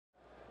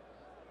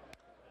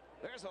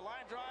There's a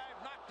line drive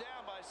knocked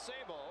down by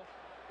Sable.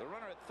 The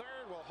runner at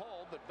third will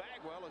hold, but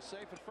Bagwell is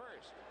safe at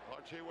first.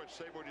 I'll tell you what,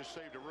 Sable just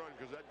saved a run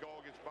because that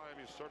ball gets by him,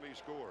 he certainly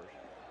scores.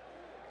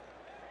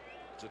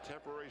 It's a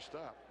temporary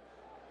stop.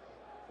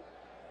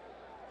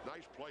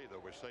 Nice play,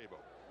 though, with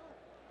Sable.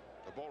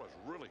 The ball is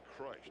really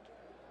crushed.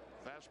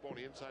 Fastball on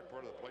the inside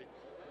part of the plate.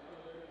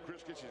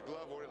 Chris gets his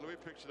glove on it. Louis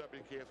picks it up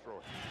and he can't throw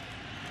it.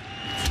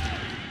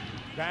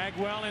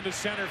 Bagwell into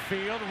center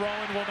field.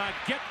 Rowan will not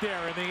get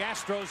there, and the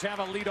Astros have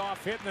a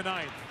leadoff hit in the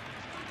ninth.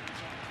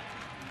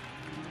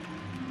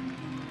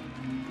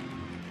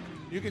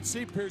 You can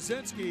see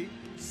Pierzynski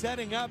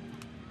setting up,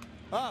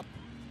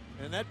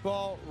 and that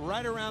ball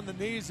right around the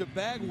knees of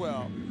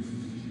Bagwell.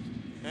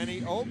 And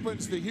he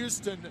opens the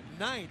Houston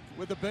ninth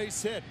with a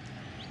base hit.